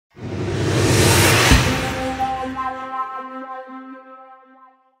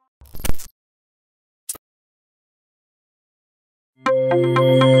New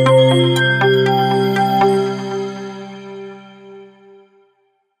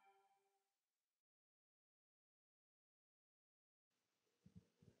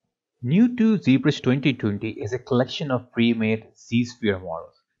to Zbrush 2020 is a collection of pre-made ZSphere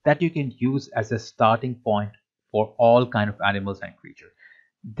models that you can use as a starting point for all kind of animals and creatures.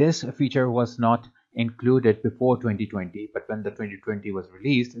 This feature was not included before 2020, but when the 2020 was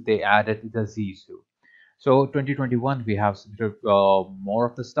released, they added the ZeeZoo. So 2021, we have more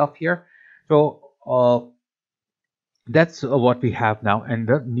of the stuff here. So that's what we have now in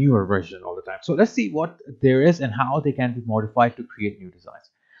the newer version all the time. So let's see what there is and how they can be modified to create new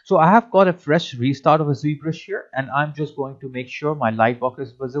designs. So I have got a fresh restart of a ZBrush here, and I'm just going to make sure my light box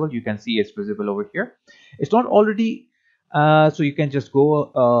is visible. You can see it's visible over here. It's not already, so you can just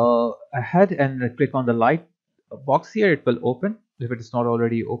go ahead and click on the light box here. It will open if it is not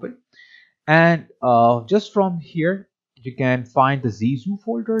already open. And just from here, you can find the ZeeZoo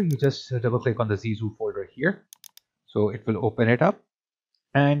folder. You just double click on the ZeeZoo folder here. So it will open it up,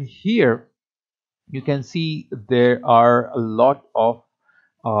 and here you can see there are a lot of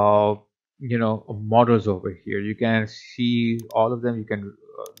models over here. You can see all of them. You can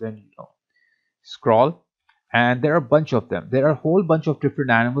then scroll, and there are a bunch of them. There are a whole bunch of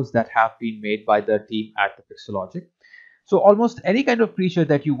different animals that have been made by the team at the Pixelogic. So almost any kind of creature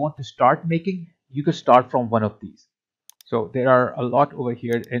that you want to start making, you could start from one of these. So there are a lot over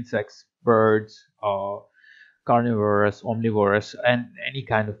here: insects, birds, carnivorous, omnivorous, and any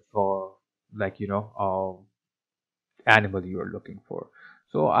kind of animal you are looking for.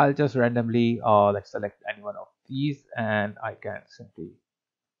 So I'll just randomly select any one of these, and I can simply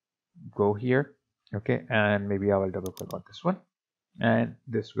go here. Okay, and maybe I will double click on this one, and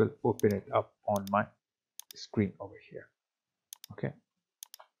this will open it up on my screen over here. Okay,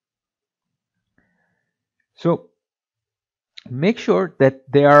 so make sure that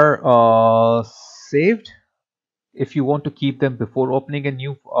they are saved if you want to keep them before opening a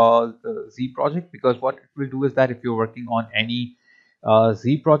new Z project, because what it will do is that if you're working on any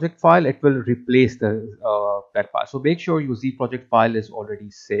Z project file, it will replace that file. So make sure your Z project file is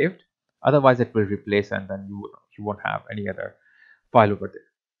already saved. Otherwise, it will replace, and then you won't have any other file over there.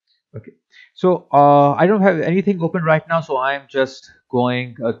 Okay, so I don't have anything open right now, so I'm just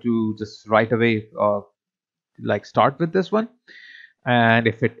going to just right away start with this one. And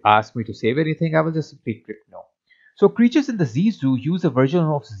if it asks me to save anything, I will just simply click no. So creatures in the ZeeZoo use a version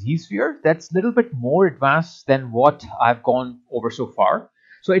of ZSphere that's a little bit more advanced than what I've gone over so far.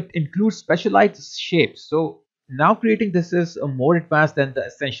 So it includes specialized shapes. So now creating this is more advanced than the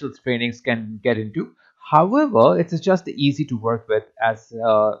essentials trainings can get into. However, it is just easy to work with as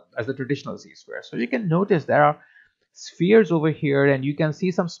the traditional ZSphere. So you can notice there are spheres over here, and you can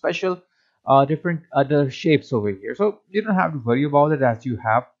see some special different other shapes over here. So you don't have to worry about it, as you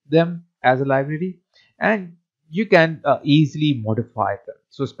have them as a library, and you can easily modify them.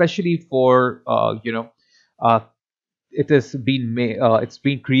 So especially for it has been made, it's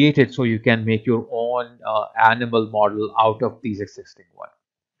been created so you can make your own animal model out of these existing ones.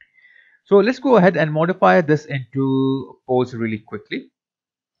 So let's go ahead and modify this into pose really quickly.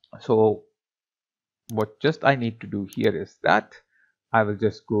 So what just I need to do here is that I will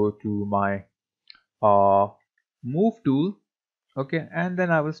just go to my move tool. Okay, and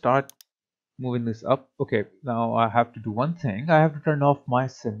then I will start moving this up. Okay, now I have to do one thing. I have to turn off my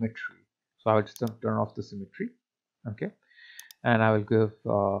symmetry. So I will just turn off the symmetry. Okay, and I will give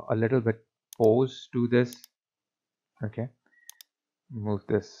a little bit pose to this. Okay, move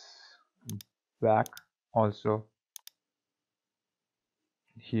this back also.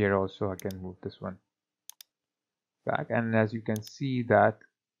 Here also I can move this one back, and as you can see that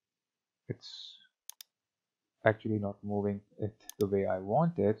it's actually not moving it the way I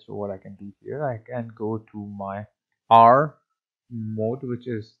want it. So what I can do here, I can go to my R mode, which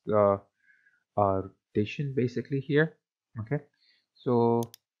is the rotation basically here. Okay, so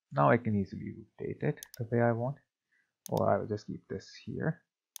now I can easily rotate it the way I want, or I will just keep this here.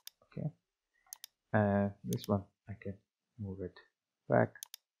 Okay, and this one I can move it back,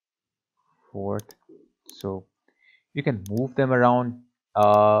 forward. So you can move them around,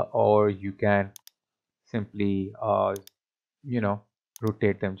 or you can simply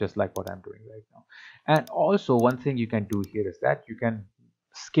rotate them just like what I'm doing right now. And also one thing you can do here is that you can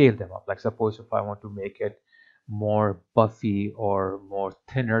scale them up. Like suppose if I want to make it more buffy or more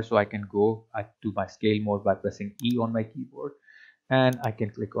thinner, so I can go to my scale mode by pressing E on my keyboard, and I can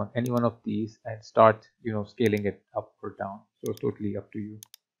click on any one of these and start scaling it up or down. So it's totally up to you.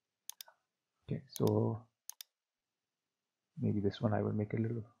 Okay, so maybe this one I will make a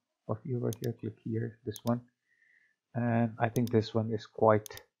little buffy over here. Click here, this one, And I think this one is quite,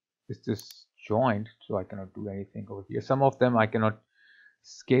 is just joined, so I cannot do anything over here. Some of them I cannot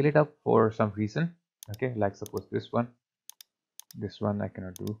scale it up for some reason. Okay, like suppose this one I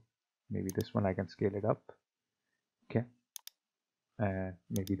cannot do. Maybe this one I can scale it up. Okay, and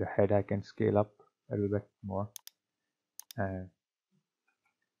maybe the head I can scale up a little bit more. And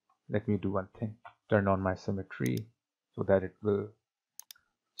let me do one thing, turn on my symmetry so that it will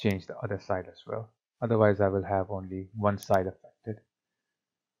change the other side as well. Otherwise I will have only one side affected.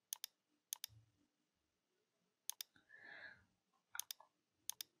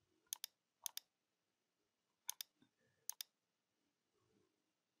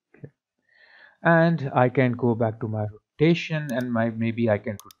 Okay. And I can go back to my rotation, and maybe I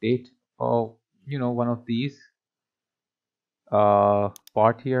can rotate, oh, one of these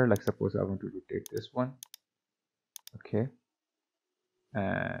part here. Like suppose I want to rotate this one. Okay,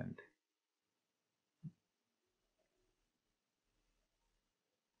 and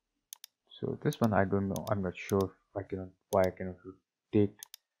so this one I don't know, I'm not sure if I can, why I cannot rotate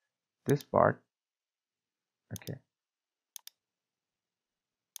this part. Okay,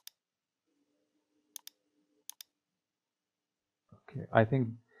 okay, I think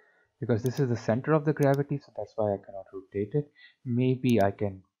because this is the center of the gravity, so that's why I cannot rotate it. Maybe I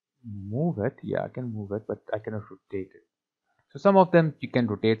can move it. Yeah, I can move it, but I cannot rotate it. So some of them you can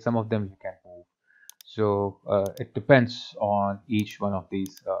rotate, some of them you can move. So it depends on each one of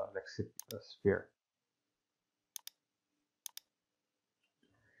these, like sphere.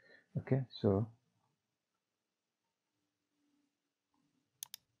 Okay, so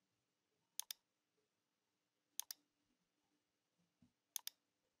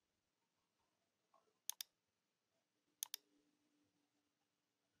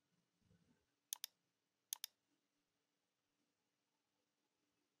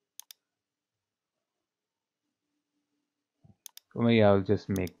for me, I'll just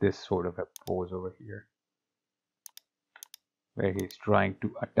make this sort of a pose over here where he's trying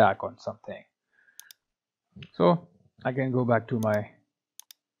to attack on something. So I can go back to my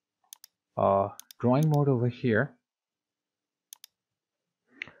drawing mode over here.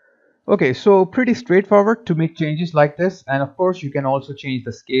 Okay, so pretty straightforward to make changes like this, and of course you can also change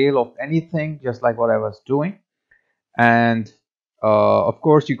the scale of anything just like what I was doing. And of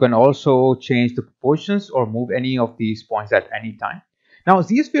course you can also change the proportions or move any of these points at any time. Now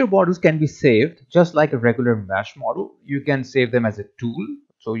ZSphere models can be saved just like a regular mesh model. You can save them as a tool,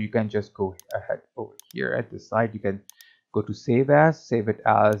 so you can just go ahead over here at this side. You can go to save as, save it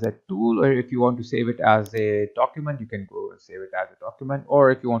as a tool, or if you want to save it as a document, you can go and save it as a document,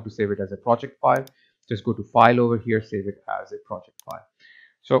 or if you want to save it as a project file, just go to file over here, save it as a project file.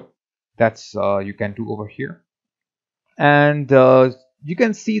 So that's you can do over here. And you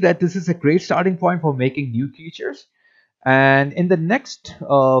can see that this is a great starting point for making new creatures. And in the next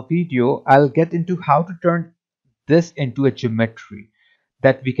video, I'll get into how to turn this into a geometry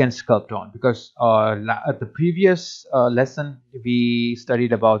that we can sculpt on, because at the previous lesson we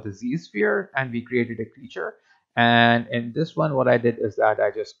studied about the ZSphere and we created a creature, and in this one what I did is that I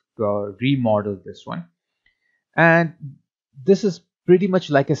just remodeled this one. And this is pretty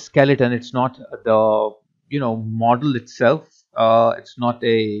much like a skeleton. It's not the model itself. It's not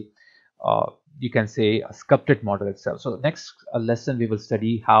a you can say a sculpted model itself. So next lesson we will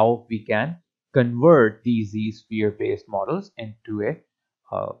study how we can convert these sphere based models into a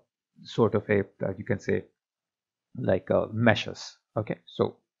uh, sort of a you can say like meshes. Okay,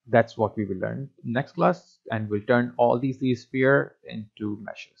 so that's what we will learn next class, and we'll turn all these sphere into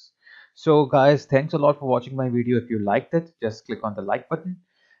meshes. So guys, thanks a lot for watching my video. If you liked it, just click on the like button,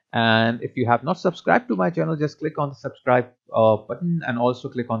 and if you have not subscribed to my channel, just click on the subscribe button, and also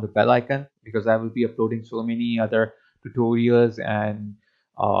click on the bell icon, because I will be uploading so many other tutorials and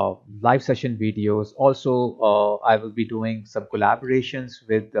live session videos. Also, I will be doing some collaborations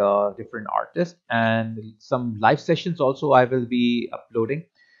with different artists, and some live sessions also I will be uploading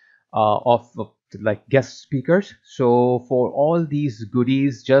of like guest speakers. So for all these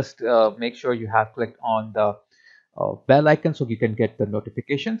goodies, just make sure you have clicked on the bell icon so you can get the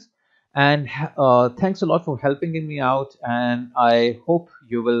notifications. And thanks a lot for helping me out, and I hope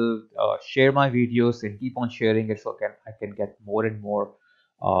you will share my videos and keep on sharing it, so I can get more and more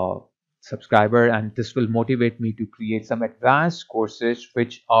uh, subscriber, and this will motivate me to create some advanced courses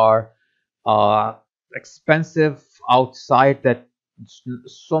which are expensive outside, that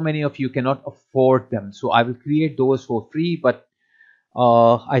so many of you cannot afford them. So I will create those for free, but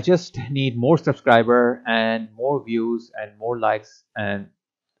I just need more subscriber and more views and more likes, and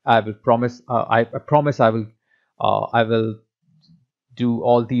I will promise. I promise I will do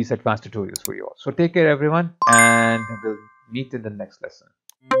all these advanced tutorials for you all. So take care everyone, and we'll meet in the next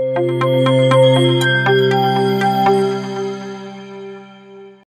lesson.